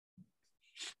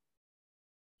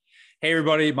Hey,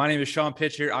 everybody. My name is Sean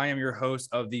Pitcher. I am your host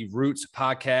of the Roots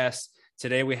podcast.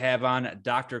 Today, we have on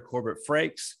Dr. Corbitt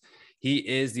Frakes. He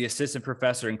is the assistant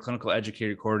professor and clinical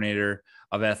educator coordinator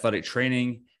of athletic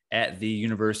training at the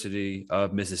University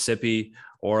of Mississippi,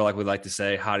 or like we like to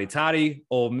say, hotty toddy,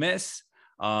 Ole Miss.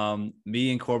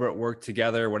 Me and Corbitt worked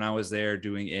together when I was there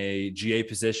doing a GA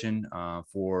position I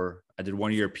did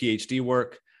 1 year PhD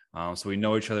work. So we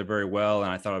know each other very well.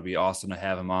 And I thought it'd be awesome to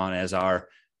have him on as our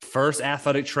first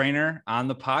athletic trainer on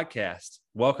the podcast.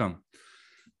 Welcome.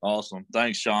 Awesome.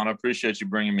 Thanks, Sean. I appreciate you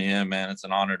bringing me in, man. It's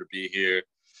an honor to be here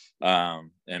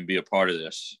and be a part of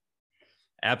this.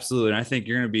 Absolutely. And I think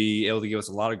you're going to be able to give us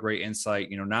a lot of great insight,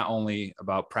 not only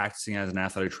about practicing as an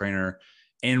athletic trainer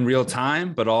in real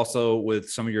time, but also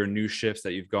with some of your new shifts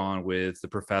that you've gone with the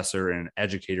professor and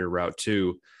educator route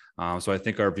too. So I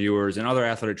think our viewers and other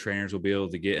athletic trainers will be able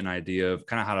to get an idea of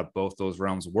kind of how both those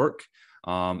realms work.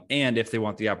 And if they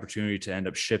want the opportunity to end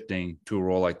up shifting to a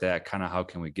role like that, kind of how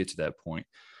can we get to that point?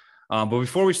 But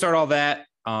before we start all that,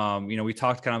 we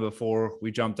talked kind of before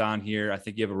we jumped on here. I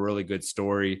think you have a really good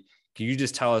story. Can you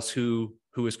just tell us who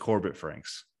is Corbitt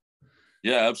Frakes?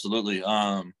 Yeah, absolutely.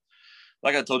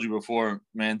 Like I told you before,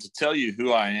 man, to tell you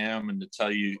who I am and to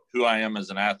tell you who I am as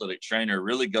an athletic trainer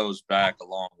really goes back a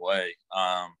long way.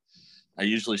 I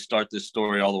usually start this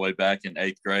story all the way back in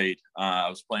 8th grade. I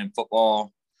was playing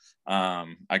football.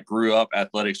 I grew up,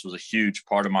 athletics was a huge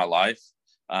part of my life.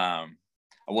 I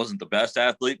wasn't the best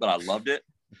athlete, but I loved it.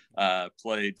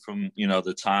 Played from,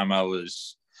 the time I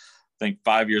was, I think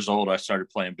 5 years old, I started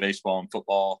playing baseball and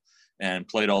football and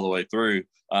played all the way through.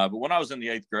 But when I was in the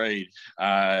 8th grade,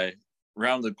 I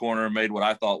rounded the corner and made what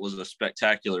I thought was a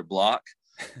spectacular block,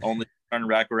 only turned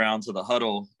back around to the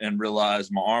huddle and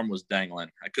realized my arm was dangling.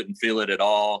 I couldn't feel it at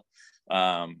all.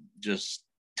 Just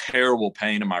terrible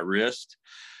pain in my wrist.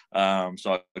 So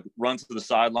I run to the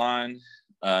sideline.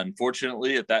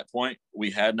 Unfortunately, at that point,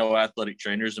 we had no athletic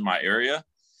trainers in my area.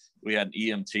 We had an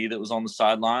EMT that was on the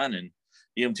sideline, and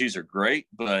EMTs are great,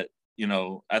 but,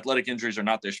 athletic injuries are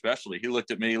not their specialty. He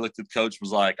looked at me, looked at the coach,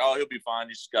 was like, oh, he'll be fine.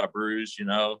 He's just got a bruise,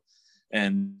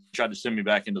 and tried to send me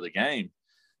back into the game.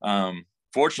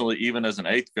 Fortunately, even as an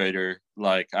 8th grader,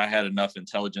 I had enough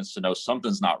intelligence to know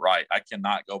something's not right. I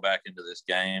cannot go back into this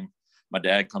game. My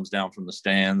dad comes down from the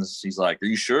stands. He's like, are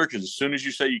you sure? Because as soon as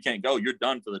you say you can't go, you're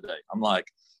done for the day. I'm like,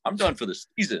 I'm done for the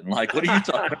season. What are you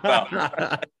talking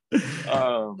about?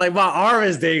 My arm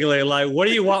is dangling. What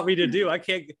do you want me to do? I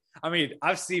can't. I mean,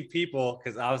 I've seen people,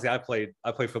 because obviously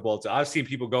I played football too. I've seen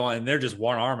people go on and they're just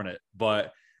one arm in it.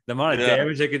 But the amount of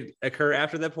damage that could occur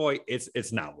after that point,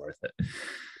 it's not worth it.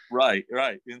 Right.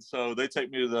 And so they take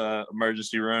me to the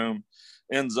emergency room.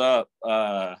 Ends up,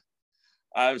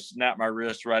 I've snapped my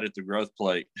wrist right at the growth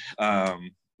plate.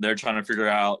 They're trying to figure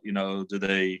out, do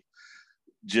they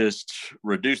just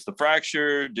reduce the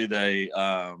fracture? Do they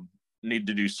need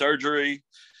to do surgery?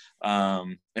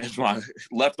 Is my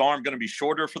left arm going to be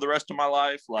shorter for the rest of my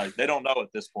life? They don't know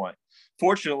at this point.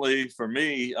 Fortunately for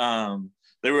me,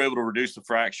 they were able to reduce the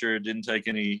fracture. It didn't take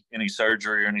any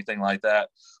surgery or anything like that.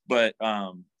 But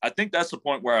I think that's the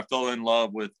point where I fell in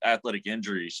love with athletic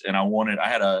injuries. And I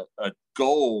had a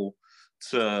goal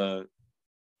to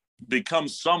become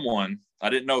someone.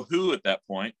 I didn't know who at that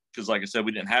point, because like I said,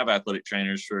 we didn't have athletic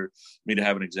trainers for me to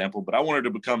have an example, but I wanted to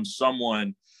become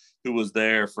someone who was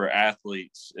there for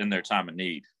athletes in their time of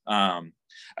need.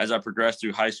 As I progressed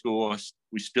through high school,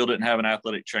 we still didn't have an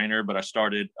athletic trainer, but I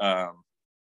started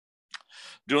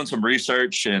doing some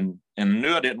research and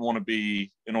knew I didn't want to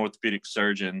be an orthopedic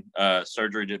surgeon.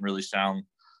 Surgery didn't really sound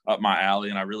up my alley,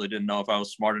 and I really didn't know if I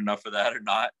was smart enough for that or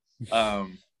not.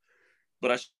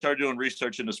 But I started doing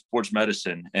research into sports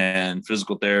medicine and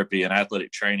physical therapy and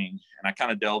athletic training. And I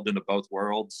kind of delved into both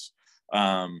worlds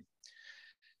and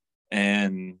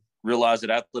realized that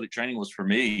athletic training was for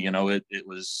me. It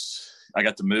was, I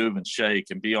got to move and shake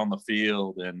and be on the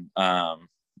field. And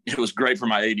it was great for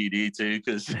my ADD too,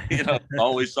 because,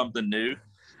 always something new.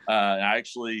 I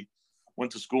actually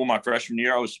went to school my freshman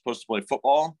year. I was supposed to play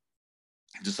football.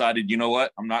 Decided, you know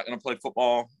what? I'm not going to play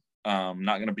football. I'm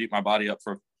not going to beat my body up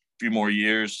for few more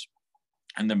years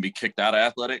and then be kicked out of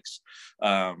athletics.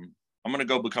 I'm going to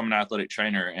go become an athletic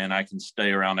trainer, and I can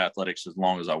stay around athletics as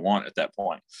long as I want at that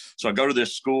point. So I go to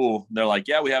this school. They're like,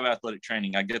 yeah, we have athletic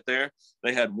training. I get there.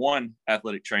 They had one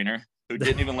athletic trainer who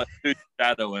didn't even let me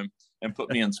shadow him and put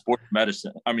me in sports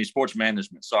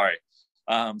management. Sorry.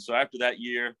 So after that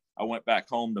year, I went back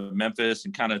home to Memphis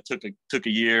and kind of took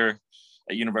a year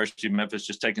at University of Memphis,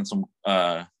 just taking some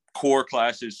core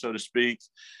classes, so to speak,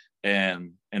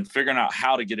 and figuring out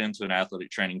how to get into an athletic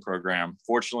training program.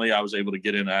 Fortunately, I was able to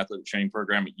get in an athletic training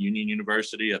program at Union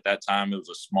University. At that time, it was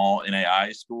a small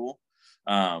NAI school.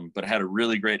 but had a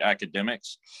really great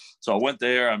academics. So I went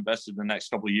there. I invested in the next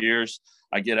couple of years.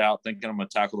 I get out thinking I'm going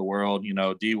to tackle the world,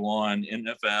 D1,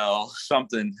 NFL,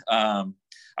 something.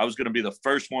 I was going to be the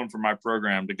first one from my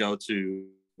program to go to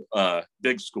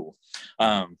big school.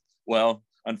 Well,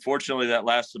 unfortunately, that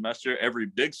last semester, every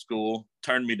big school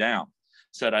turned me down,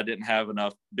 said I didn't have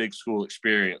enough big school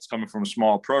experience. Coming from a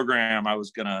small program, I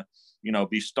was going to,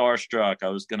 be starstruck. I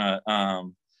was going to,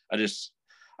 I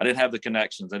didn't have the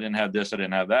connections. I didn't have this. I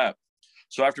didn't have that.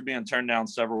 So after being turned down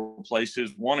several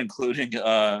places, one including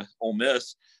Ole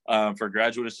Miss for a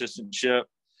graduate assistantship,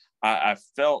 I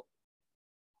felt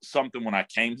something when I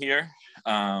came here.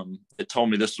 It told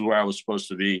me this is where I was supposed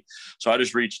to be. So I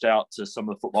just reached out to some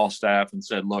of the football staff and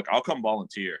said, look, I'll come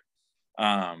volunteer.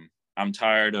 I'm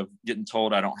tired of getting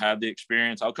told I don't have the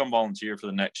experience. I'll come volunteer for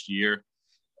the next year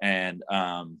and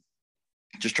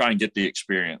just try and get the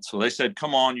experience. So they said,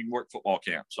 come on, you can work football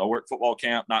camp. So I worked football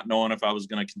camp, not knowing if I was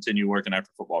going to continue working after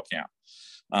football camp.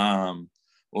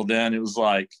 Well, then it was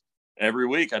like every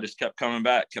week I just kept coming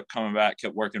back,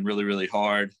 kept working really, really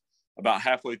hard. About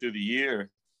halfway through the year,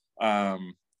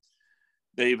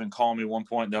 they even called me one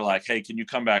point. They're like, hey, can you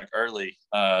come back early?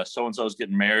 So-and-so is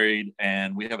getting married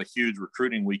and we have a huge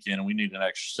recruiting weekend and we need an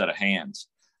extra set of hands.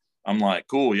 I'm like,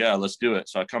 cool, yeah, let's do it.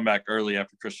 So I come back early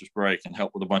after Christmas break and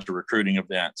help with a bunch of recruiting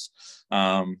events.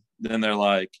 Then they're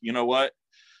like, you know what?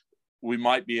 We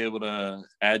might be able to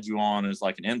add you on as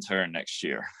like an intern next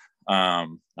year.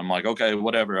 I'm like, okay,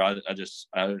 whatever. I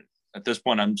at this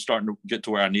point, I'm starting to get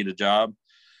to where I need a job.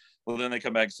 Well, then they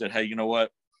come back and said, hey, you know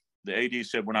what? The AD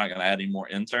said we're not going to add any more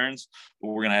interns, but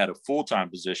we're going to add a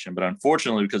full-time position. But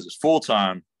unfortunately, because it's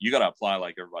full-time, you got to apply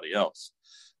like everybody else.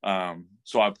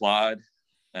 So I applied.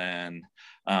 And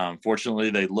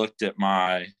fortunately, they looked at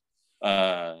my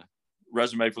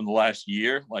resume from the last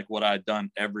year, like what I'd done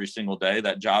every single day,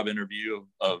 that job interview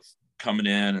of coming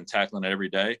in and tackling it every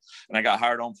day. And I got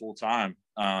hired on full time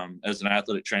as an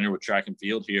athletic trainer with track and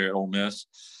field here at Ole Miss.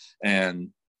 And,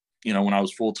 when I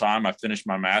was full time, I finished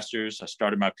my master's. I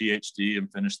started my PhD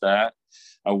and finished that.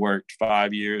 I worked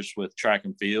 5 years with track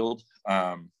and field.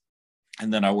 And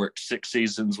then I worked 6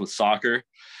 seasons with soccer.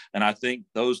 And I think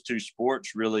those two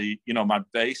sports really, my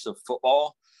base of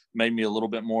football made me a little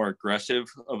bit more aggressive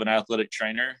of an athletic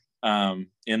trainer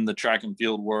in the track and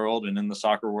field world and in the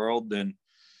soccer world than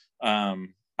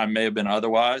I may have been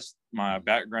otherwise. My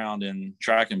background in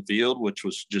track and field, which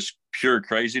was just pure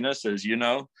craziness, as you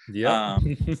know,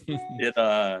 it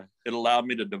allowed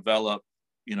me to develop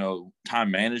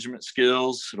time management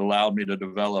skills. It allowed me to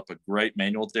develop a great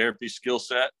manual therapy skill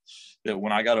set that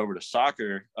when I got over to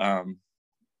soccer,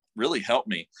 really helped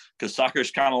me, because soccer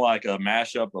is kind of like a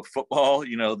mashup of football,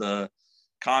 the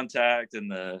contact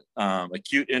and the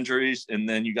acute injuries. And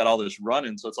then you got all this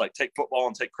running. So it's like take football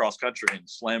and take cross country and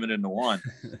slam it into one.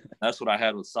 That's what I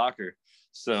had with soccer.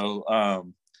 So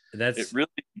it really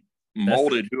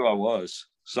molded who I was.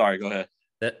 Sorry, go ahead.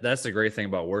 That's the great thing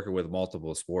about working with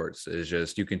multiple sports is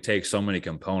just you can take so many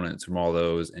components from all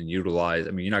those and utilize.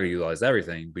 I mean, you're not going to utilize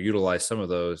everything, but utilize some of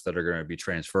those that are going to be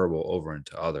transferable over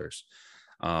into others.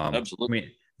 Absolutely. I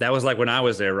mean, that was like when I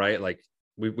was there, right? Like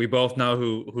we both know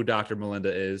who Dr.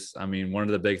 Melinda is. I mean, one of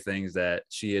the big things that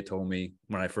she had told me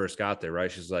when I first got there,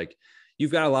 right? She's like,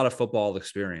 you've got a lot of football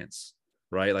experience,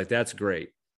 right? Like that's great.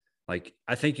 Like,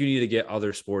 I think you need to get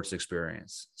other sports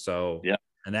experience. So yeah.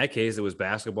 In that case, it was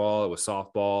basketball, it was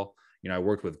softball. I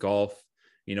worked with golf,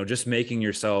 just making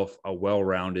yourself a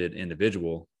well-rounded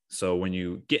individual. So when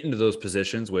you get into those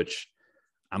positions, which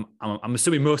I'm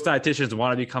assuming most dietitians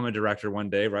want to become a director one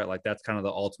day, right? Like that's kind of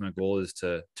the ultimate goal is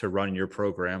to run your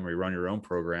program or you run your own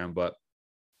program, but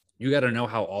you got to know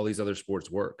how all these other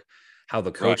sports work, how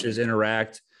the coaches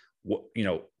interact,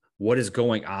 what is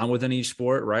going on within each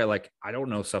sport, right? Like I don't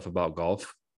know stuff about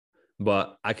golf,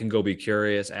 but I can go be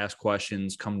curious, ask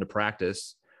questions, come to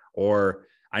practice. Or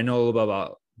I know a little bit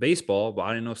about baseball, but I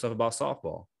didn't know stuff about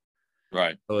softball.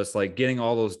 Right. So it's like getting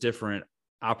all those different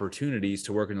opportunities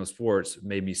to work in those sports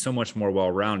made me so much more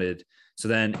well-rounded. So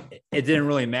then it didn't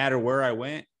really matter where I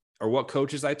went or what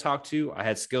coaches I talked to. I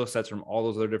had skill sets from all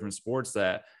those other different sports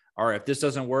that, all right, if this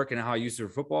doesn't work and how I use it for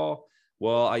football,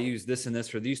 well, I use this and this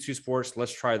for these two sports.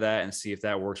 Let's try that and see if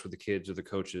that works with the kids or the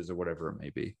coaches or whatever it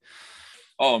may be.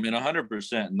 Oh, I mean,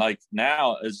 100%. Like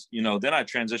now, as then I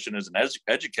transitioned as an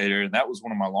educator, and that was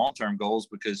one of my long-term goals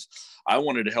because I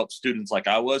wanted to help students like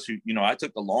I was, who, I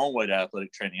took the long way to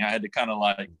athletic training. I had to kind of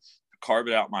like carve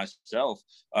it out myself.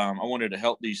 I wanted to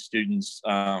help these students.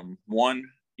 I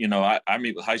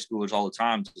meet with high schoolers all the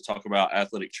time to talk about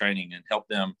athletic training and help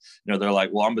them. They're like,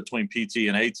 well, I'm between PT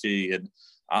and AT, and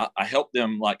I help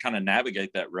them like kind of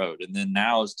navigate that road. And then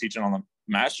now is teaching on the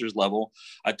master's level,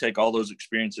 I take all those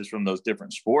experiences from those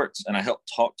different sports and I help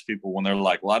talk to people when they're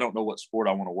like, well, I don't know what sport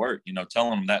I want to work,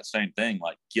 telling them that same thing,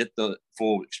 like get the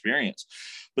full experience.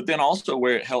 But then also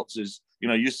where it helps is,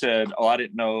 you said, oh, I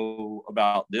didn't know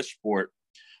about this sport.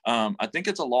 I think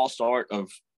it's a lost art of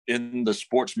in the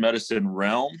sports medicine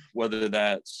realm, whether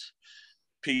that's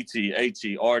PT, AT,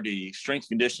 RD, strength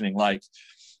conditioning, like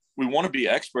we want to be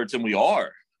experts and we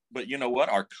are, but you know what?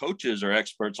 Our coaches are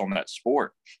experts on that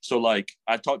sport. So like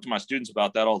I talk to my students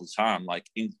about that all the time, like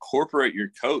incorporate your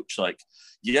coach. Like,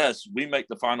 yes, we make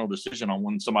the final decision on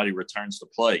when somebody returns to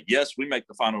play. Yes, we make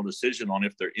the final decision on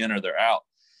if they're in or they're out.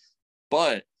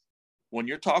 But when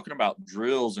you're talking about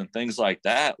drills and things like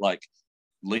that, like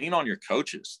lean on your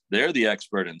coaches. They're the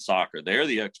expert in soccer. They're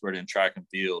the expert in track and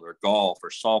field or golf or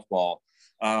softball.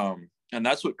 And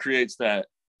that's what creates that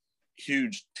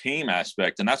huge team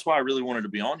aspect. And that's why I really wanted to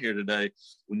be on here today.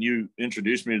 When you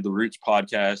introduced me to the Roots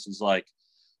podcast, is like,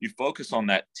 you focus on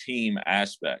that team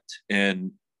aspect.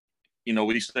 And,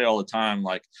 we say all the time,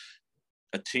 like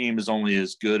a team is only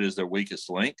as good as their weakest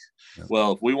link. Yeah.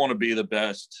 Well, if we want to be the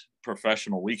best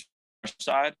professional weak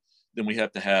side, then we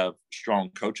have to have strong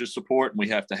coaches support and we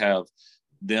have to have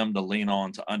them to lean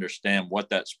on to understand what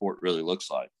that sport really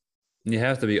looks like. You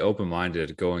have to be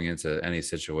open-minded going into any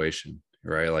situation,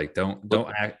 right? Like don't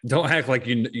act like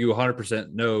you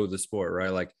 100% know the sport,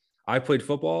 right? Like I played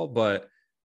football, but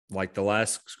like the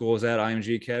last school I was at,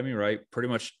 IMG Academy, right? Pretty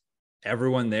much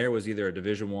everyone there was either a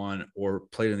Division I or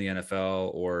played in the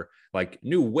NFL or like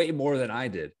knew way more than I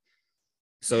did.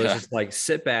 So It's just like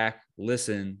sit back,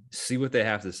 listen, see what they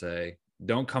have to say.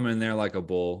 Don't come in there like a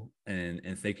bull and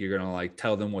think you're going to like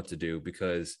tell them what to do,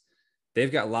 because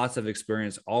they've got lots of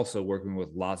experience also working with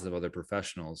lots of other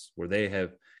professionals where they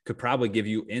could probably give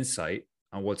you insight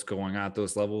on what's going on at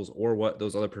those levels or what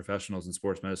those other professionals in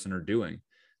sports medicine are doing.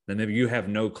 Then maybe you have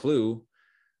no clue,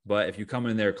 but if you come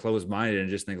in there closed-minded and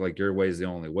just think like your way is the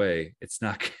only way, it's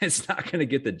not going to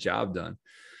get the job done.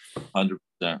 100%.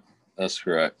 That's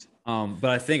correct. But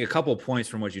I think a couple of points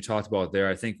from what you talked about there,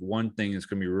 I think one thing that's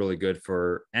going to be really good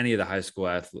for any of the high school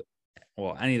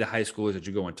any of the high schoolers that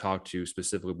you go and talk to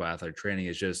specifically about athletic training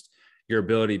is just your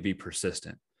ability to be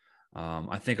persistent.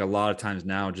 I think a lot of times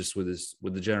now, just with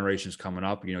the generations coming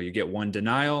up, you get one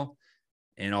denial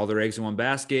and all their eggs in one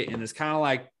basket. And it's kind of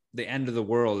like the end of the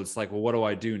world. It's like, well, what do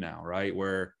I do now? Right.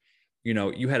 Where,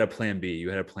 you had a plan B, you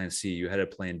had a plan C, you had a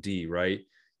plan D, right?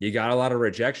 You got a lot of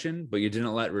rejection, but you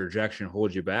didn't let rejection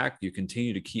hold you back. You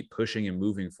continue to keep pushing and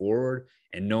moving forward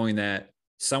and knowing that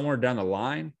somewhere down the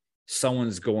line,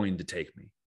 someone's going to take me,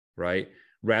 right?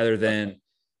 Rather than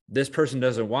this person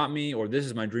doesn't want me, or this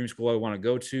is my dream school I want to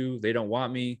go to. They don't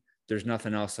want me. There's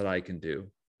nothing else that I can do,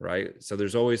 right? So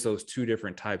there's always those two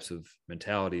different types of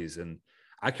mentalities. And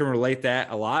I can relate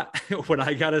that a lot when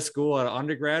I got to school at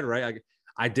undergrad, right?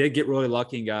 I did get really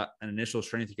lucky and got an initial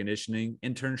strength and conditioning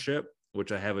internship,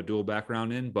 which I have a dual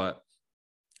background in, but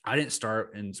I didn't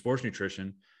start in sports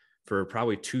nutrition for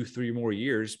probably 2-3 more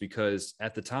years because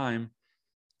at the time,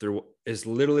 there is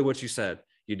literally what you said.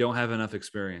 You don't have enough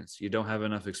experience. You don't have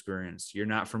enough experience. You're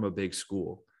not from a big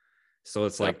school. So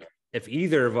it's like, if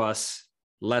either of us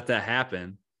let that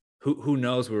happen, who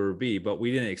knows where we'll be, but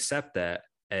we didn't accept that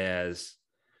as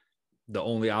the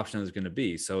only option that was going to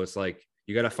be. So it's like,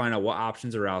 you got to find out what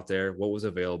options are out there, what was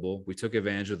available. We took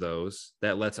advantage of those.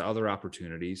 That led to other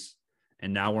opportunities.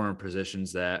 And now we're in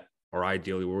positions that are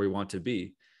ideally where we want to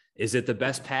be. Is it the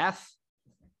best path?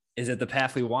 Is it the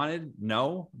path we wanted?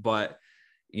 No, but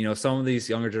some of these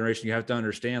younger generation, you have to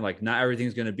understand, like not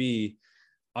everything's going to be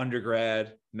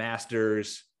undergrad,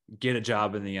 masters, get a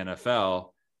job in the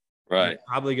NFL. Right. You're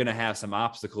probably going to have some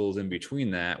obstacles in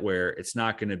between that where it's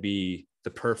not going to be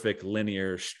the perfect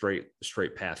linear straight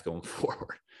path going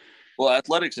forward. Well,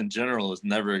 athletics in general is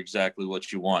never exactly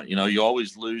what you want. You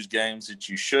always lose games that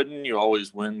you shouldn't. You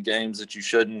always win games that you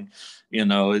shouldn't.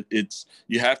 It's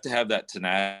you have to have that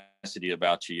tenacity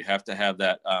about you. You have to have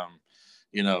that.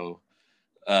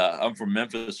 I'm from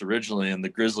Memphis originally, and the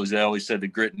Grizzlies, they always said the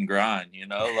grit and grind.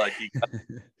 Like you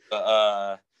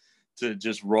got to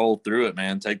just roll through it,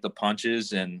 man. Take the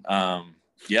punches, and I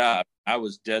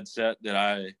was dead set that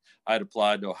I had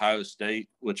applied to Ohio State,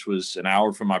 which was an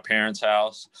hour from my parents'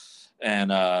 house. And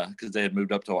because they had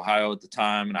moved up to Ohio at the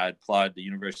time, and I had applied to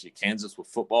University of Kansas with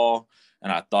football,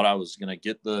 and I thought I was going to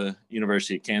get the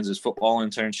University of Kansas football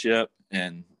internship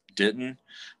and didn't.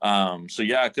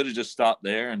 I could have just stopped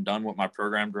there and done what my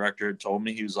program director had told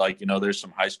me. He was like, there's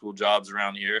some high school jobs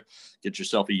around here, get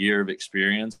yourself a year of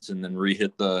experience and then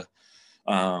re-hit the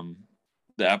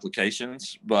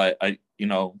applications. But I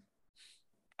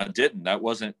I didn't. I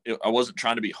wasn't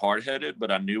trying to be hard-headed,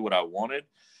 but I knew what I wanted,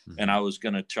 and I was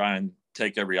going to try and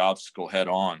take every obstacle head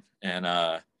on, and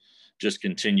just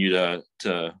continue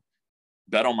to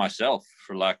bet on myself,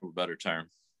 for lack of a better term.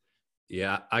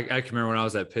 Yeah, I can remember when I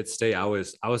was at Pitt State, I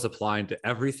was applying to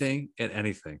everything and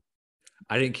anything.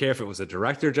 I didn't care if it was a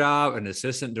director job, an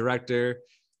assistant director.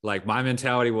 Like, my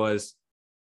mentality was,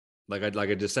 like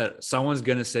I just said, someone's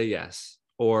gonna say yes,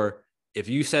 or if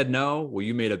you said no, well,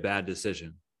 you made a bad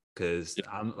decision. Because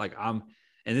and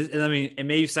I mean, it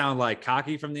may sound like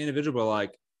cocky from the individual, but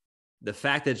like, the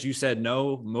fact that you said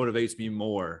no motivates me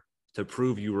more to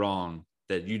prove you wrong,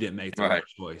 that you didn't make the right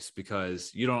choice,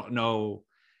 because you don't know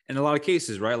in a lot of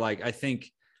cases, right? Like, I think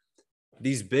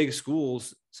these big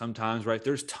schools sometimes, right,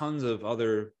 there's tons of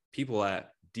other people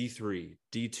at D3,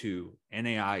 D2,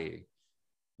 NAIA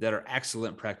that are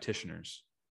excellent practitioners,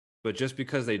 but just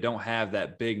because they don't have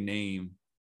that big name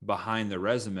behind their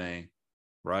resume,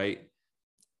 right,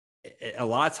 a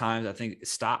lot of times I think it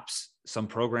stops some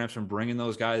programs from bringing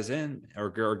those guys in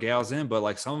or gals in. But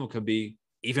like, some of them could be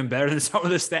even better than some of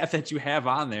the staff that you have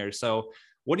on there. So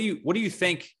what do you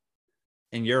think,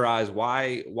 in your eyes,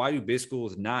 why do big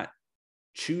schools not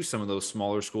choose some of those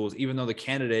smaller schools, even though the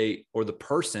candidate or the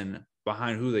person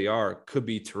behind who they are could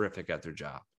be terrific at their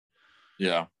job?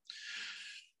 Yeah.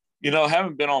 I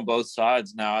haven't been on both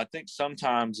sides now. I think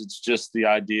sometimes it's just the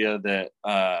idea that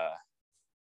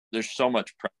there's so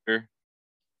much pressure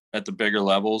at the bigger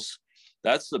levels.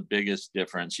 That's the biggest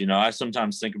difference. I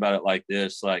sometimes think about it like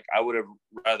this: like, I would have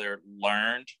rather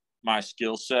learned my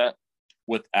skill set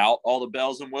without all the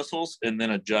bells and whistles and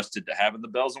then adjusted to having the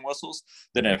bells and whistles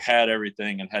than have had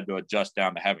everything and had to adjust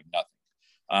down to having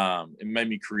nothing. It made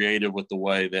me creative with the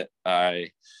way that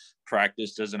I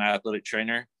practiced as an athletic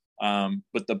trainer.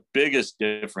 But the biggest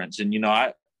difference, and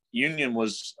Union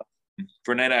was,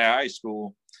 for an NAIA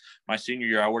school, my senior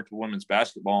year, I worked with women's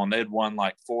basketball, and they'd won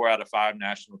like 4 out of 5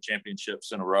 national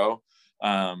championships in a row.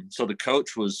 So the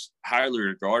coach was highly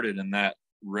regarded in that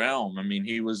realm. I mean,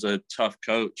 he was a tough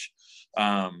coach,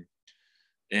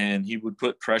 and he would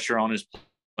put pressure on his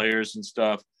players and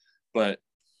stuff. But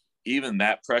even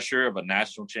that pressure of a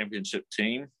national championship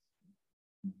team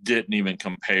didn't even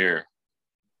compare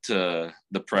to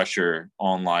the pressure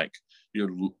on like your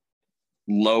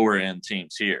lower end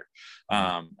teams here.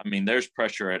 I mean, there's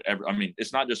pressure at every, I mean,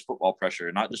 it's not just football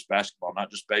pressure, not just basketball, not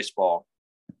just baseball.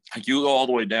 Like, you go all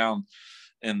the way down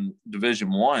in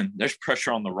Division I, there's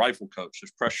pressure on the rifle coach,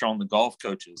 there's pressure on the golf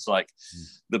coaches. Like,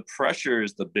 the pressure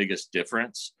is the biggest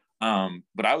difference.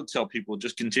 But I would tell people,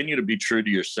 just continue to be true to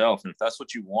yourself. And if that's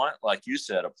what you want, like you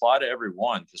said, apply to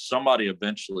everyone, because somebody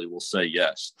eventually will say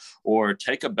yes, or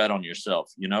take a bet on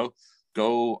yourself.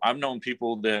 I've known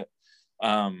people that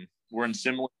were in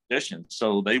similar conditions.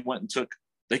 So they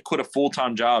quit a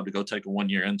full-time job to go take a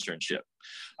 1-year internship.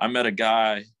 I met a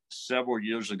guy several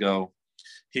years ago.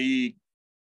 He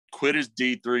quit his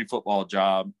D3 football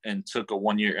job and took a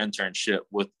 1-year internship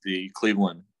with the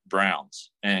Cleveland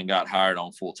Browns and got hired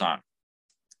on full-time.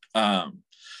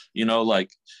 Like,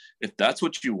 if that's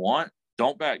what you want,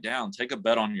 don't back down. Take a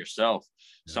bet on yourself.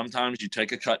 Yeah. Sometimes you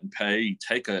take a cut in pay, you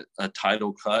take a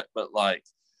title cut, but like,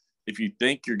 if you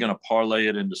think you're going to parlay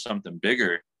it into something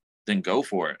bigger, then go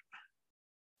for it.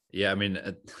 Yeah. I mean,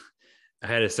 I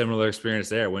had a similar experience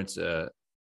there. When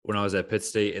I was at Pitt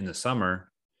State in the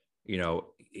summer,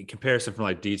 in comparison from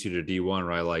like D2 to D1,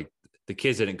 right? Like, the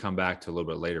kids didn't come back to a little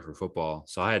bit later for football.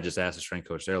 So I had just asked the strength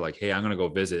coach there, like, hey, I'm going to go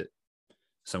visit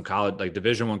some college, like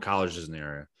Division I colleges in the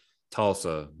area,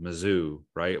 Tulsa, Mizzou,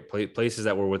 right? Places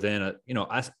that were within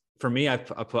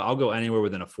I'll go anywhere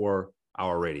within a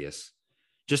 4-hour radius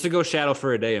just to go shadow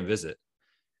for a day and visit.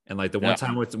 And like, the one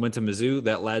time I went to Mizzou,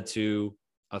 that led to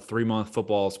a 3-month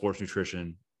football sports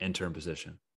nutrition intern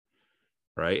position.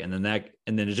 Right. And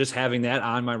then just having that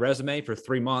on my resume for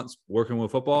 3 months working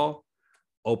with football,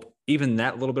 even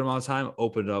that little bit amount of time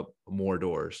opened up more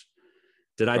doors.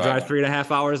 Did I drive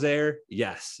 3.5 hours there?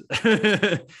 Yes.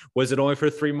 Was it only for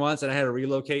 3 months and I had to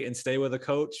relocate and stay with a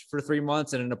coach for 3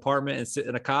 months in an apartment and sit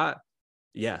in a cot?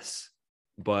 Yes.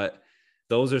 But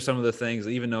those are some of the things,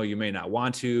 even though you may not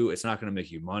want to, it's not going to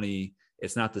make you money.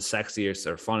 It's not the sexiest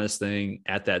or funnest thing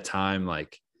at that time.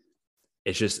 Like,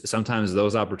 it's just, sometimes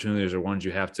those opportunities are ones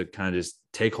you have to kind of just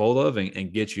take hold of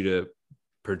and get you to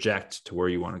project to where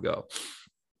you want to go.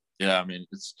 Yeah. I mean,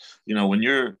 it's,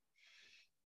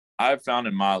 I've found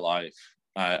in my life,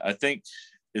 I think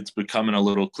it's becoming a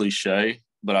little cliche,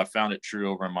 but I found it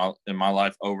true in my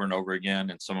life over and over again,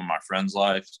 in some of my friends'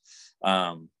 lives.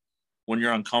 When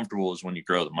you're uncomfortable is when you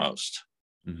grow the most.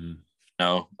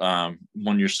 Mm-hmm.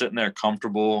 When you're sitting there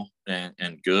comfortable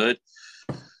and good,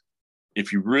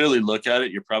 if you really look at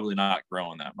it, you're probably not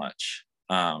growing that much.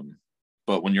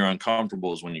 But when you're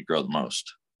uncomfortable is when you grow the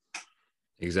most.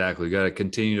 Exactly. You got to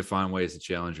continue to find ways to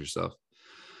challenge yourself.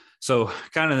 So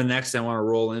kind of the next thing I want to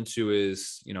roll into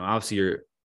is, obviously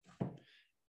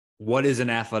what is an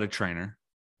athletic trainer,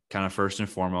 kind of first and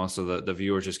foremost, so the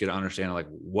viewers just get to understand like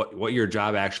what your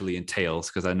job actually entails.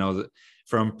 Because I know that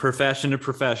from profession to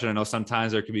profession, I know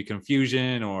sometimes there can be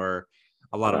confusion or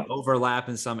a lot of overlap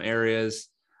in some areas.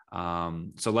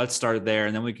 So let's start there,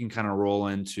 and then we can kind of roll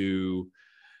into,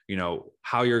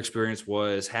 how your experience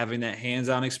was having that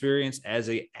hands-on experience as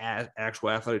a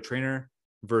actual athletic trainer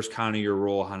versus kind of your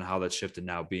role on how that shifted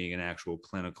now being an actual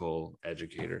clinical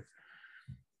educator.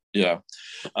 Yeah.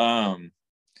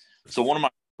 So one of my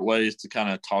ways to kind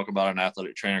of talk about an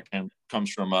athletic trainer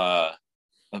comes from a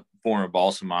former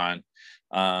boss of mine.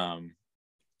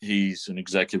 He's an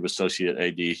executive associate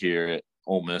AD here at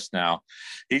Ole Miss now.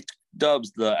 He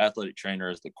dubs the athletic trainer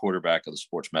as the quarterback of the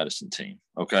sports medicine team.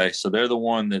 Okay. So they're the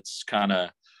one that's kind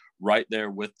of right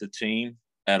there with the team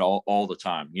at all the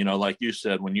time. Like you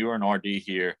said, when you were an RD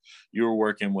here, you were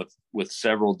working with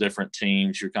several different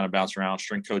teams. You're kind of bouncing around.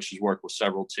 Strength coaches work with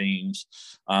several teams.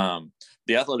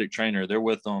 The athletic trainer, they're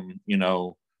with them,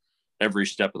 every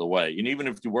step of the way. And even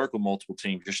if you work with multiple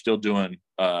teams, you're still doing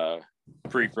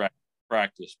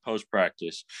pre-practice,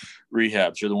 post-practice,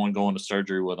 rehabs. You're the one going to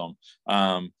surgery with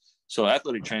them. So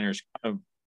athletic trainer is kind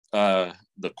of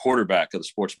the quarterback of the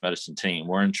sports medicine team.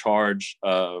 We're in charge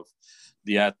of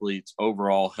the athlete's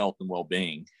overall health and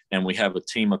well-being. And we have a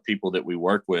team of people that we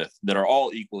work with that are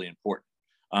all equally important.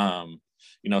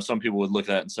 Some people would look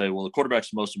at that and say, well, the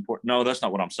quarterback's the most important. No, that's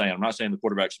not what I'm saying. I'm not saying the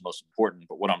quarterback's the most important,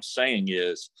 but what I'm saying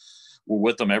is we're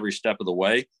with them every step of the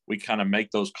way. We kind of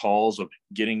make those calls of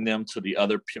getting them to the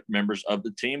other members of the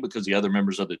team because the other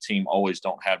members of the team always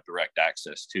don't have direct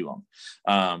access to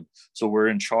them. So we're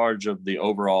in charge of the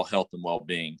overall health and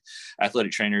well-being.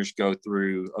 Athletic trainers go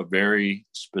through a very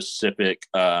specific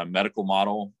medical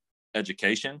model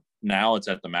education. Now it's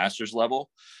at the master's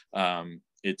level.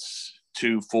 It's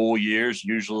 2 full years,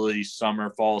 usually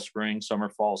summer, fall, spring,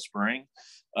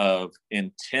 of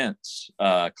intense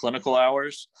clinical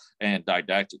hours and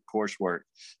didactic coursework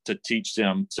to teach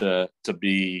them to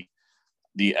be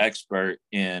the expert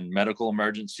in medical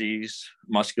emergencies,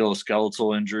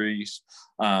 musculoskeletal injuries.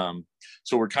 So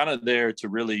we're kind of there to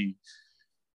really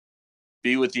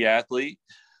be with the athlete,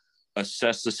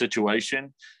 assess the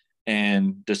situation,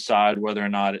 and decide whether or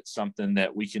not it's something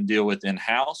that we can deal with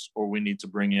in-house or we need to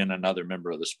bring in another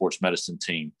member of the sports medicine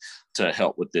team to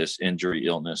help with this injury,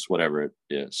 illness, whatever it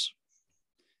is.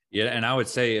 Yeah. And I would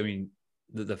say,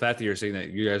 the fact that you're saying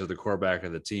that you guys are the quarterback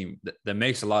of the team, that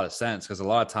makes a lot of sense, because a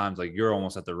lot of times, like, you're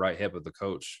almost at the right hip of the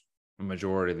coach the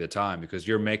majority of the time, because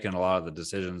you're making a lot of the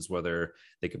decisions, whether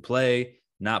they can play,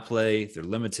 not play, if they're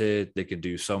limited, they can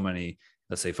do so many,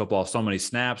 let's say football, so many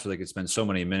snaps, or they could spend so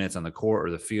many minutes on the court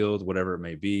or the field, whatever it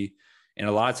may be. And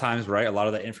a lot of times, right, a lot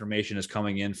of that information is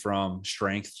coming in from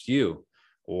strength to you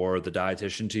or the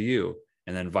dietitian to you,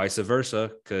 and then vice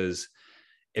versa. Because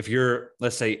if you're,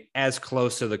 let's say, as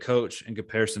close to the coach in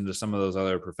comparison to some of those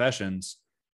other professions,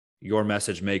 your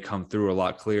message may come through a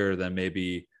lot clearer than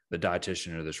maybe the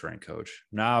dietitian or the strength coach.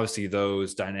 Now, obviously,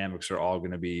 those dynamics are all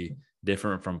going to be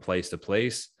different from place to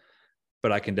place,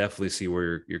 but I can definitely see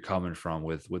where you're coming from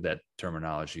with that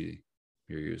terminology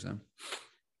you're using.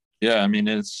 Yeah.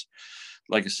 It's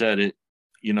like I said,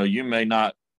 you may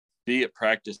not be at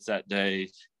practice that day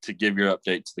to give your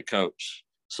update to the coach.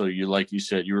 So like you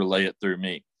said, you relay it through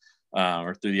me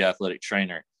or through the athletic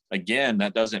trainer. Again,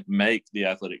 that doesn't make the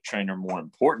athletic trainer more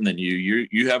important than you.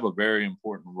 You have a very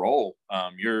important role.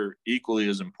 You're equally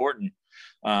as important,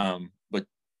 but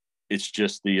it's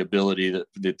just the ability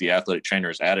that the athletic trainer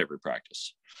is at every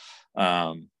practice.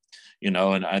 And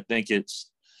I think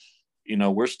it's,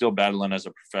 we're still battling as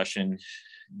a profession,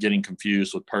 getting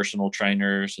confused with personal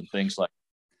trainers and things like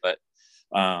that.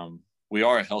 But we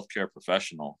are a healthcare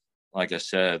professional, like I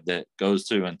said, that goes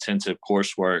through intensive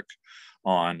coursework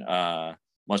on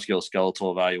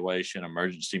musculoskeletal evaluation,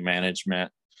 emergency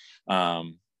management.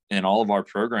 And all of our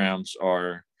programs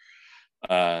are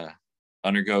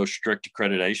undergo strict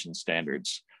accreditation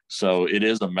standards. So it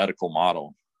is a medical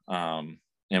model.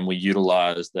 And we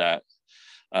utilize that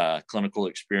clinical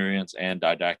experience and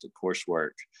didactic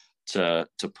coursework to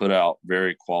put out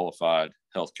very qualified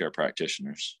healthcare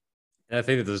practitioners. And I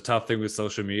think that the tough thing with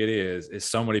social media is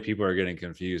so many people are getting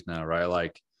confused now, right?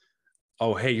 Like,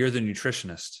 oh, hey, you're the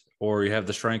nutritionist, or you have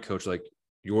the strength coach, like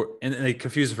and they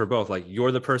confuse it for both. Like,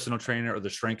 you're the personal trainer or the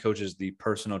strength coach is the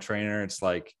personal trainer. It's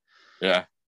like, yeah,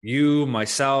 you,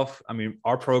 myself, I mean,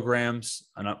 our programs,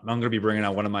 and I'm going to be bringing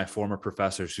out one of my former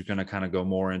professors who's going to kind of go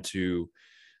more into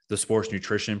the sports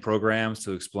nutrition programs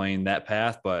to explain that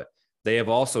path, but they have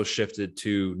also shifted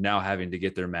to now having to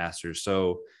get their masters.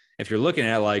 So if you're looking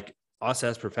at like us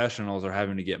as professionals are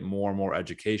having to get more and more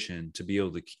education to be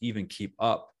able to even keep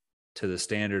up to the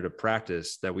standard of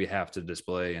practice that we have to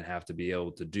display and have to be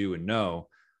able to do and know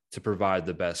to provide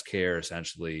the best care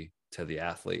essentially to the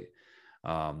athlete.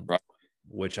 Right.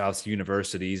 Which obviously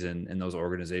universities and those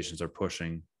organizations are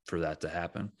pushing for that to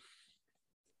happen.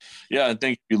 Yeah, I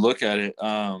think if you look at it,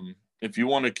 if you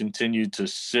want to continue to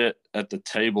sit at the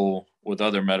table with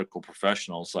other medical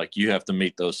professionals, like you have to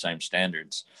meet those same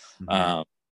standards. Mm-hmm.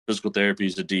 Physical therapy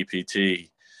is a DPT.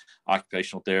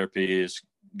 Occupational therapy is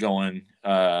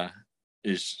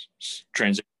is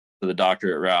transitioning to the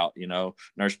doctorate route. You know,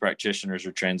 nurse practitioners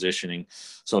are transitioning.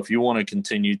 So if you want to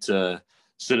continue to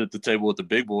sit at the table with the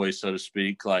big boys, so to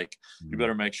speak, like you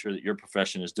better make sure that your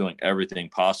profession is doing everything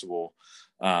possible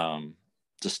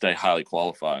to stay highly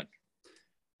qualified.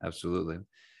 Absolutely.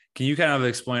 Can you kind of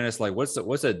explain us like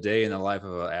what's a day in the life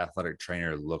of an athletic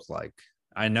trainer look like?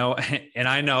 I know, and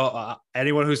I know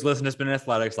anyone who's listened to Spin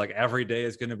Athletics, like every day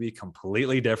is going to be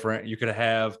completely different. You could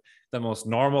have the most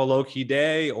normal low key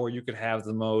day, or you could have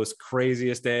the most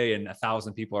craziest day and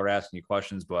 1,000 people are asking you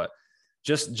questions, but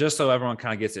just so everyone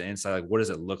kind of gets an insight, like what does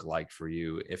it look like for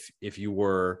you if you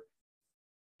were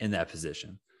in that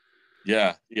position?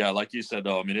 Yeah. Like you said,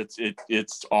 though, I mean,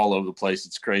 it's all over the place.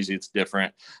 It's crazy. It's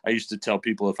different. I used to tell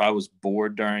people if I was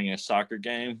bored during a soccer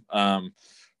game,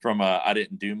 I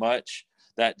didn't do much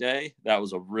that day, that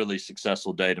was a really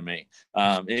successful day to me.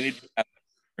 Any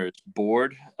it's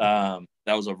bored, that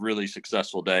was a really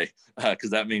successful day because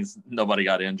that means nobody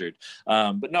got injured.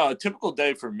 But no, a typical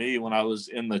day for me when I was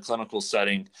in the clinical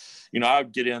setting, you know, I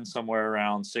would get in somewhere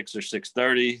around 6 or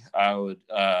 6:30. I would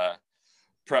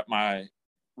prep my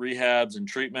rehabs and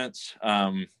treatments.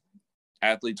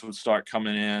 Athletes would start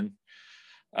coming in,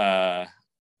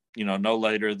 you know, no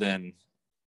later than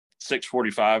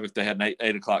 6:45 if they had an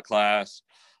 8 o'clock class.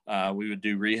 We would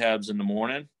do rehabs in the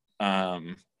morning.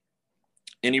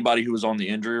 Anybody who was on the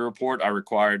injury report, I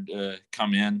required to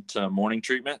come in to morning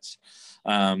treatments.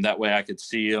 That way I could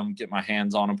see them, get my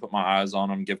hands on them, put my eyes on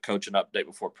them, give coach an update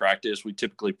before practice. We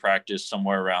typically practice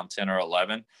somewhere around 10 or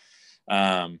 11.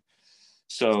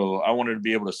 So I wanted to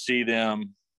be able to see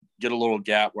them, get a little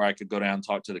gap where I could go down and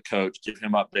talk to the coach, give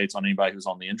him updates on anybody who's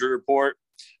on the injury report.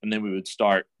 And then we would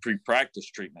start pre-practice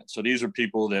treatment. So these are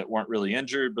people that weren't really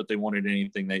injured, but they wanted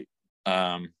anything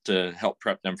to help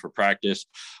prep them for practice.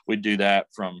 We'd do that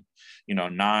from,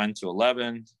 9 to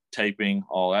 11, taping,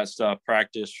 all that stuff,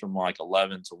 practice from like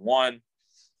 11 to 1,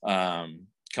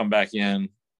 come back in,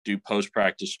 do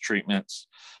post-practice treatments,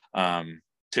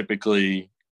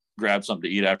 typically grab something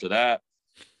to eat after that.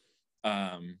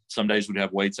 Some days we'd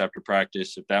have weights after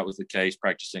practice. If that was the case,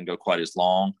 practice didn't go quite as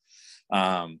long.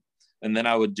 And then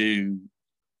I would do,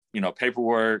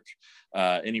 paperwork,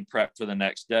 any prep for the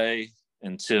next day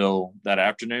until that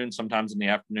afternoon. Sometimes in the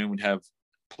afternoon, we'd have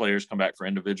players come back for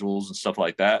individuals and stuff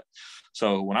like that.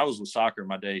 So when I was with soccer,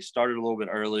 my day started a little bit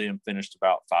early and finished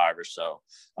about 5 or so.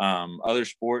 Other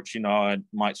sports, I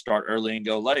might start early and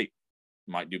go late.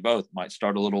 Might do both, might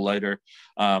start a little later.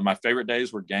 My favorite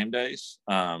days were game days.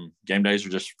 Game days are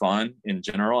just fun in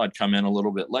general. I'd come in a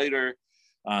little bit later.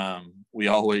 We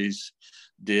always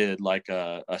did like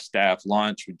a staff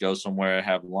lunch. We'd go somewhere,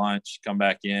 have lunch, come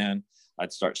back in.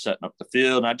 I'd start setting up the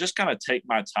field, and I'd just kind of take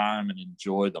my time and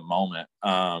enjoy the moment.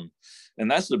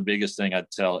 And that's the biggest thing I'd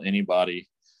tell anybody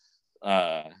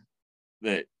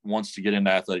that wants to get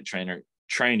into athletic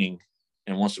training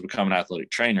and wants to become an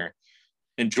athletic trainer.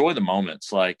 Enjoy the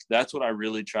moments. Like that's what I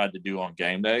really tried to do on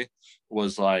game day,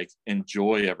 was like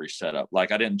enjoy every setup.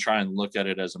 Like I didn't try and look at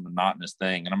it as a monotonous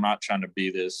thing. And I'm not trying to be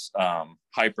this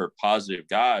hyper positive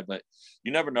guy, but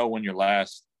you never know when your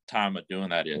last time of doing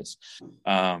that is.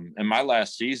 And my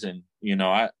last season,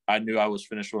 I knew I was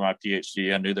finished with my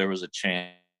PhD. I knew there was a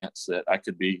chance that I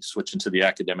could be switching to the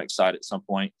academic side at some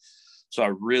point. So I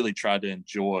really tried to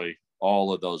enjoy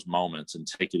all of those moments and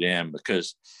take it in,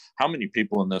 because how many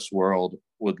people in this world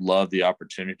would love the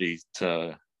opportunity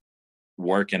to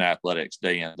work in athletics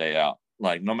day in, day out?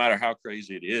 Like, no matter how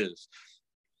crazy it is,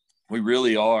 we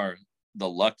really are the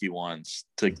lucky ones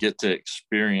to get to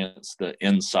experience the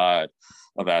inside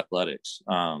of athletics.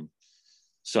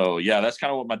 So yeah, that's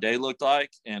kind of what my day looked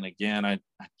like. And again, I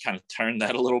kind of turned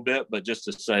that a little bit, but just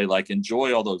to say, like,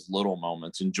 enjoy all those little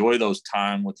moments, enjoy those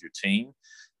time with your team,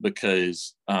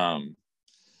 because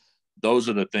those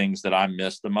are the things that I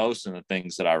miss the most and the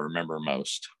things that I remember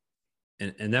most.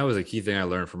 And that was a key thing I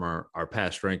learned from our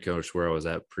past strength coach where I was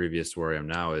at previous to where I am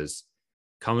now is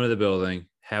come into the building,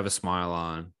 have a smile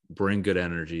on, bring good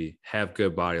energy, have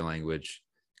good body language,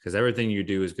 because everything you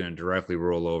do is going to directly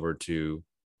roll over to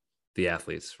the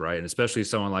athletes, right? And especially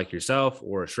someone like yourself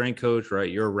or a strength coach,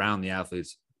 right? You're around the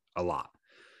athletes a lot.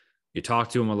 You talk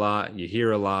to them a lot, you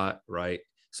hear a lot, right?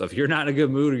 So if you're not in a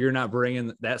good mood or you're not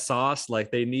bringing that sauce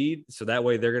like they need, so that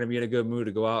way they're going to be in a good mood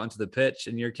to go out into the pitch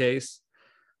in your case,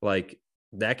 like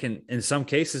that can, in some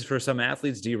cases for some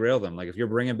athletes, derail them. Like if you're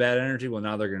bringing bad energy, well,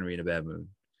 now they're going to be in a bad mood.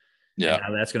 Yeah. And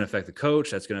now that's going to affect the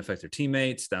coach. That's going to affect their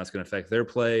teammates. That's going to affect their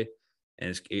play.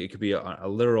 And it could be a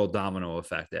literal domino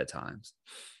effect at times.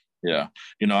 Yeah.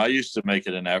 I used to make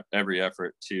it in every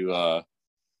effort to,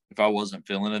 if I wasn't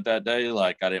feeling it that day,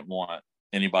 like I didn't want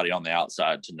anybody on the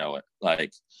outside to know it.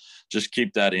 Like just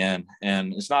keep that in.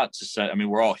 And it's not to say, I mean,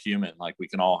 we're all human, like we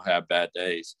can all have bad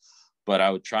days, but I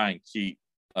would try and keep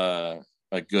a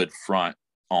good front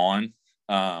on,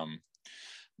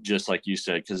 just like you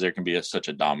said, because there can be such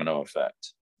a domino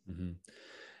effect. Mm-hmm.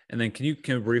 And then can you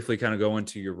briefly kind of go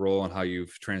into your role and how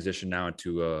you've transitioned now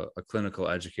into a clinical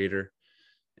educator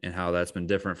and how that's been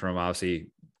different from obviously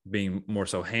being more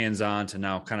so hands-on to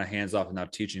now kind of hands-off and now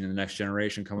teaching the next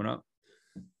generation coming up?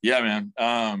 Yeah,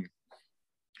 man.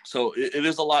 So it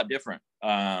is a lot different.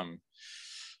 I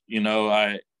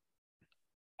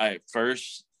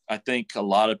think a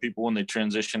lot of people, when they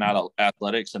transition out of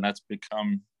athletics and that's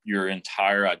become your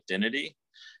entire identity,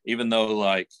 even though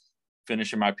like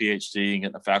finishing my PhD and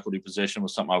getting a faculty position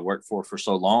was something I worked for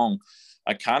so long,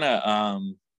 I kind of,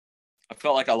 I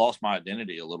felt like I lost my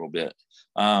identity a little bit.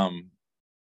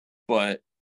 But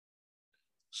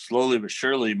slowly but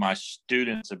surely, my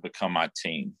students have become my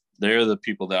team. They're the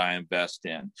people that I invest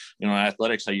in. In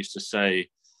athletics, I used to say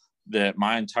that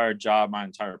my entire job, my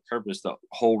entire purpose, the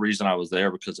whole reason I was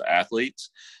there because of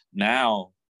athletes.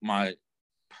 Now, my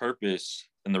purpose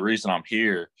and the reason I'm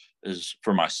here is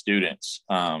for my students.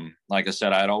 Like I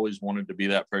said, I'd always wanted to be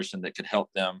that person that could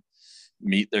help them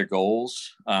meet their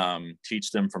goals,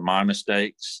 teach them from my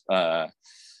mistakes,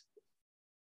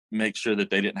 make sure that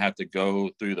they didn't have to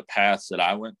go through the paths that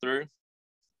I went through.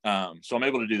 So I'm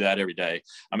able to do that every day.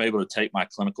 I'm able to take my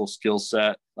clinical skill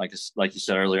set, like you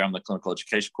said earlier, I'm the clinical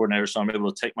education coordinator. So I'm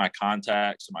able to take my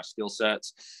contacts and my skill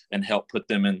sets and help put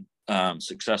them in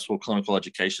successful clinical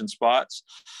education spots,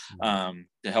 to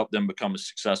help them become as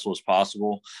successful as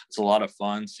possible. It's a lot of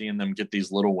fun seeing them get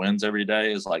these little wins every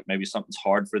day. Is like maybe something's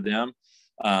hard for them.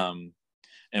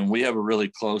 And we have a really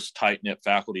close, tight-knit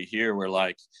faculty here where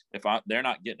like, if they're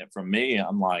not getting it from me,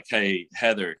 I'm like, hey,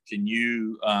 Heather, can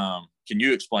you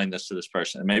explain this to this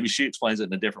person? And maybe she explains it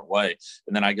in a different way.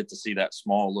 And then I get to see that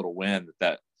small little win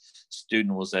that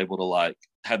student was able to like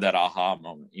have that aha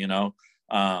moment,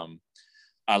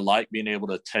 I like being able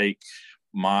to take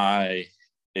my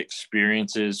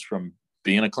experiences from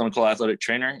being a clinical athletic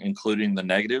trainer, including the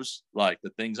negatives, like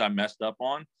the things I messed up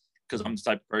on, because I'm the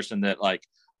type of person that like,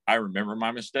 I remember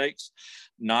my mistakes,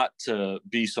 not to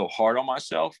be so hard on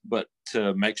myself, but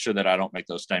to make sure that I don't make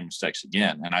those same mistakes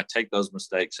again. And I take those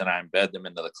mistakes and I embed them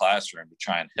into the classroom to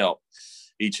try and help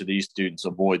each of these students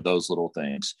avoid those little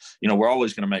things. We're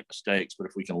always going to make mistakes, but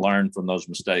if we can learn from those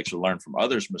mistakes or learn from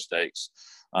others' mistakes,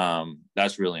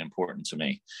 that's really important to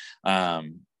me.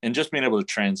 And just being able to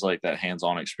translate that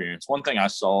hands-on experience. One thing I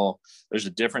saw, there's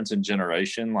a difference in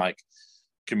generation, like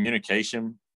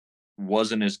communication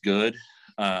wasn't as good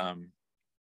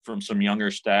from some younger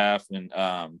staff and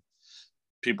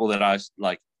people that I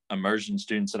like, immersion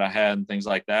students that I had and things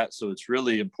like that. So it's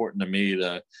really important to me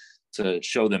to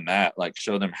show them that, like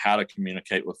show them how to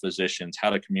communicate with physicians, how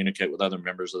to communicate with other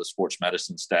members of the sports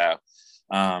medicine staff,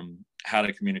 how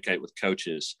to communicate with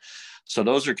coaches. So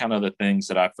those are kind of the things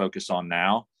that I focus on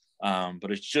now.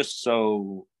 But it's just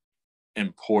so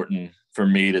important for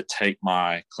me to take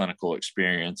my clinical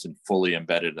experience and fully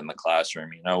embed it in the classroom.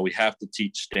 We have to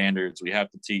teach standards. We have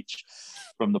to teach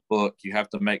from the book. You have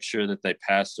to make sure that they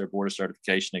pass their board of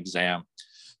certification exam.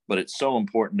 But it's so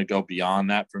important to go beyond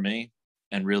that for me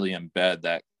and really embed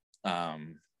that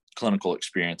clinical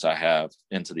experience I have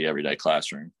into the everyday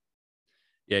classroom.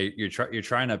 Yeah, you're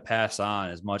trying to pass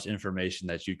on as much information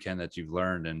that you can, that you've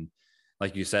learned. And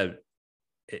like you said,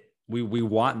 we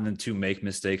want them to make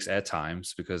mistakes at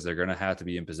times because they're going to have to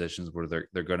be in positions where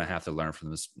they're going to have to learn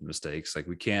from the mistakes. Like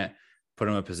we can't put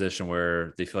them in a position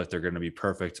where they feel like they're going to be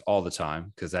perfect all the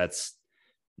time, because that's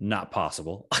not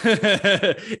possible.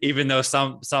 Even though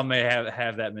some may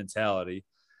have that mentality.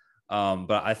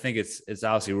 But I think it's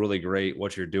obviously really great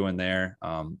what you're doing there.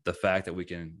 The fact that we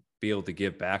can be able to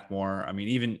give back more. I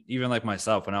mean, even like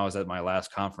myself, when I was at my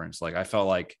last conference, like I felt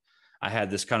like I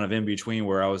had this kind of in between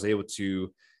where I was able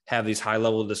to have these high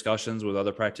level discussions with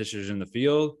other practitioners in the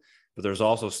field, but there's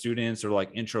also students or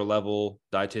like intro level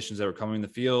dietitians that were coming in the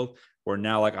field where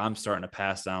now like I'm starting to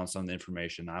pass down some of the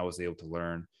information I was able to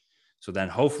learn. So then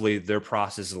hopefully their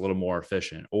process is a little more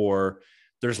efficient, or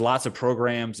there's lots of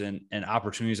programs and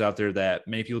opportunities out there that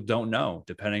many people don't know,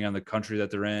 depending on the country that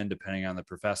they're in, depending on the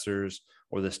professors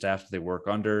or the staff that they work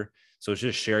under. So it's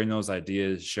just sharing those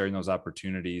ideas, sharing those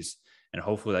opportunities, and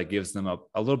hopefully that gives them a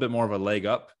little bit more of a leg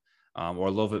up, or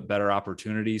a little bit better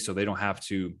opportunity, so they don't have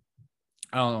to,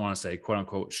 I don't want to say quote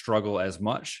unquote struggle as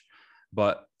much,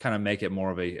 but kind of make it more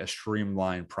of a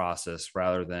streamlined process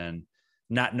rather than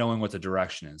not knowing what the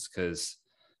direction is. Because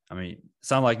I mean,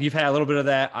 sound like you've had a little bit of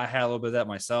that. I had a little bit of that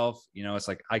myself. You know, it's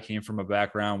like I came from a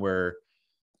background where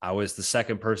I was the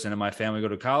second person in my family to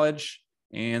go to college,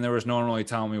 and there was no one really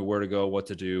telling me where to go, what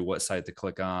to do, what site to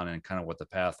click on, and kind of what the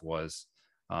path was.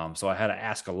 So I had to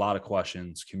ask a lot of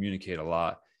questions, communicate a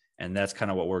lot. And that's kind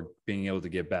of what we're being able to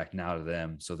get back now to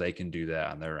them so they can do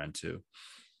that on their end too.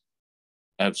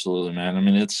 Absolutely, man. I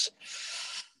mean, as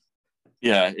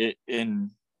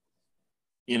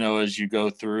you go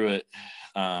through it,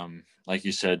 like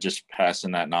you said, just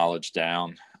passing that knowledge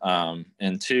down.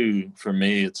 And two, for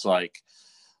me, it's like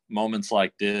moments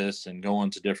like this and going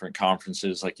to different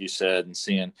conferences, like you said, and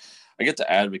seeing, I get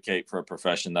to advocate for a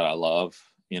profession that I love.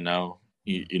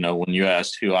 When you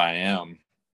asked who I am,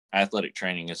 athletic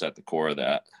training is at the core of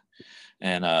that.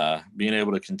 And being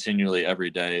able to continually every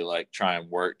day, like try and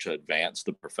work to advance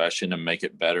the profession and make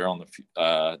it better on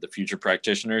the future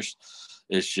practitioners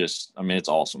is just, I mean, it's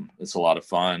awesome. It's a lot of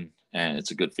fun and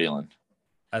it's a good feeling.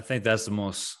 I think that's the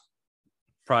most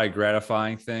probably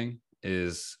gratifying thing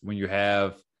is when you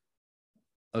have,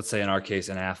 let's say in our case,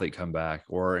 an athlete come back,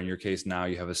 or in your case now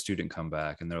you have a student come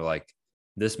back and they're like,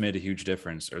 this made a huge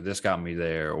difference, or this got me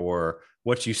there, or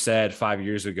what you said 5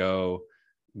 years ago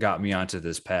got me onto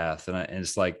this path. And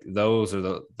it's like, those are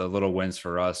the little wins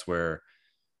for us, where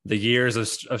the years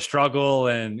of struggle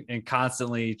and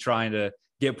constantly trying to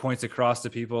get points across to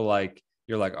people, like,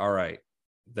 you're like, all right,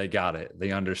 they got it.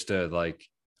 They understood. Like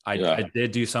I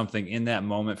did do something in that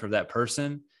moment for that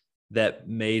person that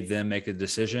made them make a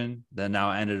decision that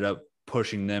now ended up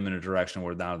pushing them in a direction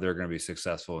where now they're going to be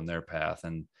successful in their path.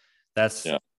 And that's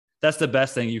the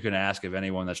best thing you can ask of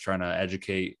anyone that's trying to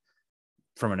educate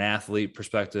from an athlete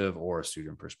perspective or a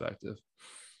student perspective.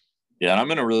 Yeah. And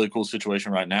I'm in a really cool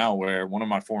situation right now where one of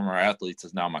my former athletes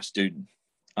is now my student.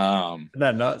 Isn't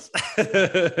that nuts?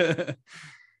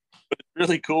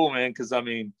 Really cool, man. Cause I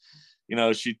mean,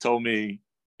 she told me,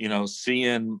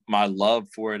 seeing my love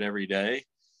for it every day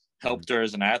helped her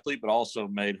as an athlete, but also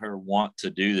made her want to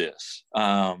do this.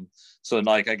 So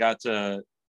like I got to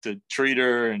treat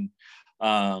her and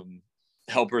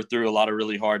help her through a lot of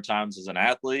really hard times as an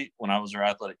athlete when I was her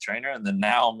athletic trainer. And then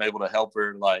now I'm able to help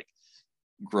her like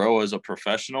grow as a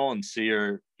professional and see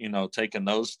her, taking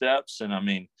those steps. And I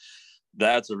mean,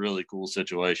 that's a really cool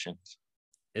situation.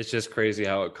 It's just crazy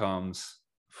how it comes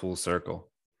full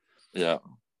circle. Yeah.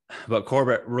 But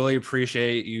Corbitt, really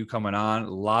appreciate you coming on.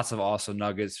 Lots of awesome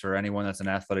nuggets for anyone that's an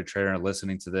athletic trainer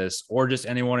listening to this, or just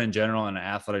anyone in general in an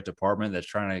athletic department that's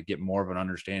trying to get more of an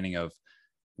understanding of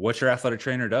what your athletic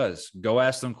trainer does. Go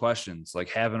ask them questions, like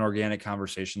have an organic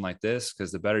conversation like this,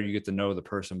 because the better you get to know the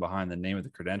person behind the name of the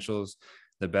credentials,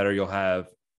 the better you'll have,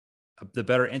 the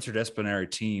better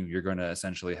interdisciplinary team you're going to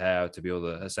essentially have to be able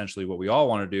to, essentially what we all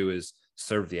want to do is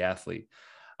serve the athlete.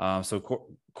 So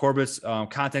Corbitt's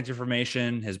contact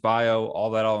information, his bio, all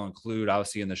that I'll include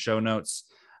obviously in the show notes.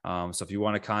 So if you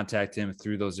want to contact him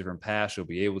through those different paths, you'll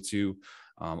be able to.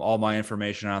 All my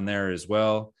information on there as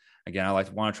well. Again, I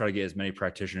want to try to get as many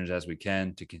practitioners as we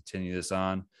can to continue this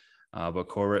on. But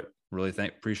Corbitt, really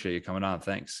appreciate you coming on.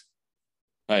 Thanks.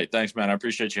 Hey, thanks, man. I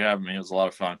appreciate you having me. It was a lot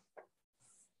of fun.